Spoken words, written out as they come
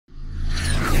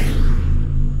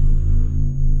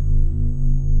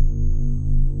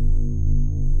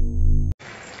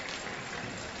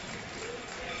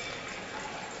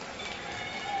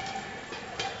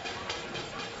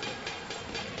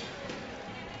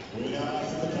We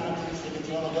ask the captains for the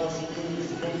Toronto Varsity Blues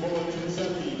to come forward to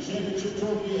present the championship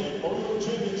trophy and OUA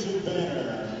championship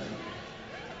banner.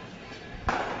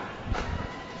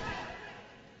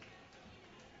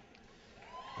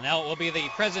 Now it will be the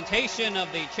presentation of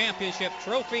the championship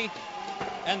trophy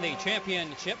and the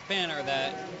championship banner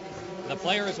that the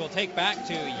players will take back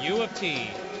to U of T.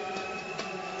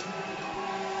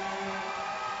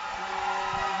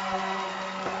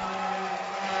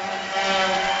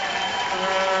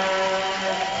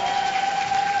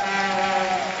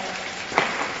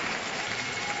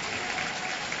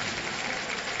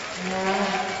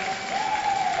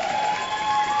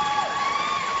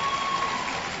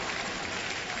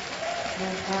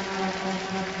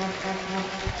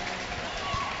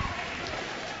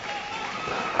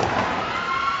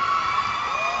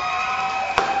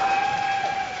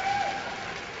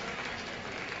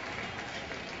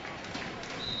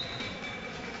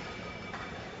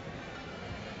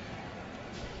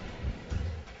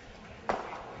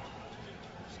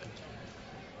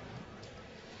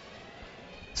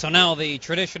 So now the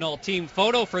traditional team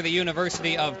photo for the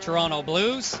University of Toronto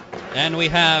Blues. And we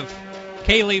have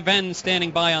Kaylee Venn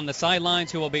standing by on the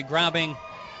sidelines, who will be grabbing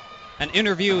an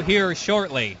interview here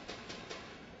shortly.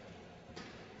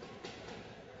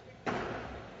 And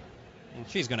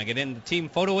she's going to get in the team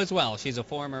photo as well. She's a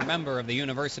former member of the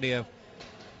University of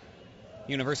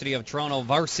Toronto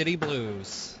Varsity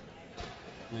Blues.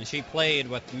 And she played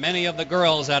with many of the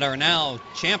girls that are now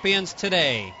champions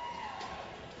today.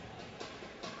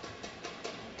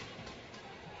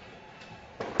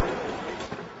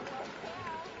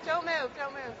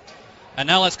 Don't move. And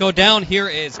now let's go down. Here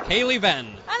is Kaylee Venn.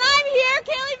 And I'm here,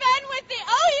 Kaylee Venn, with the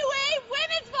OUA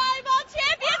Women's Volleyball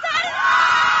Champions.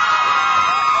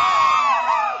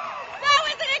 That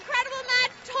was an incredible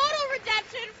match. Total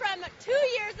redemption from 2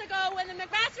 years ago when the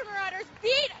McMaster Marauders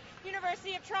beat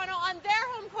University of Toronto on their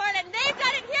home court, and they've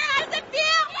done it here. How does it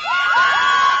feel?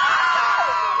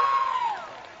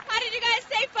 How did you guys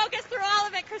stay focused through all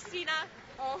of it, Christina?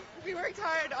 Oh, we worked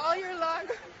hard all year long.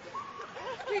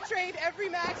 We trained every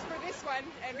match for this one,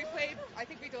 and we played. I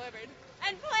think we delivered.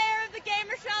 And player of the game,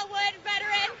 Rochelle Wood,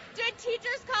 veteran, doing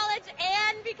teachers college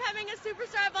and becoming a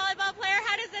superstar volleyball player.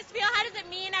 How does this feel? How does it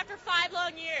mean after 5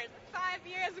 long years? 5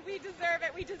 years, we deserve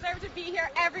it. We deserve to be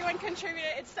here. Everyone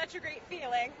contributed. It's such a great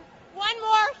feeling. One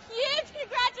more huge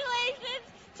congratulations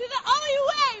to the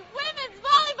OUA Women's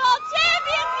Volleyball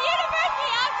Champions, the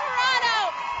University of Toronto.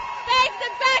 Thanks,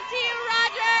 and back to you,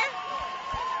 Roger.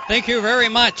 Thank you very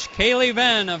much, Kaylee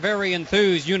Venn, a very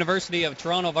enthused University of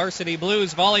Toronto Varsity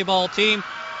Blues volleyball team.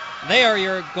 They are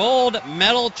your gold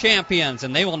medal champions,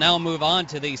 and they will now move on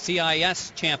to the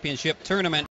CIS Championship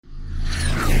Tournament.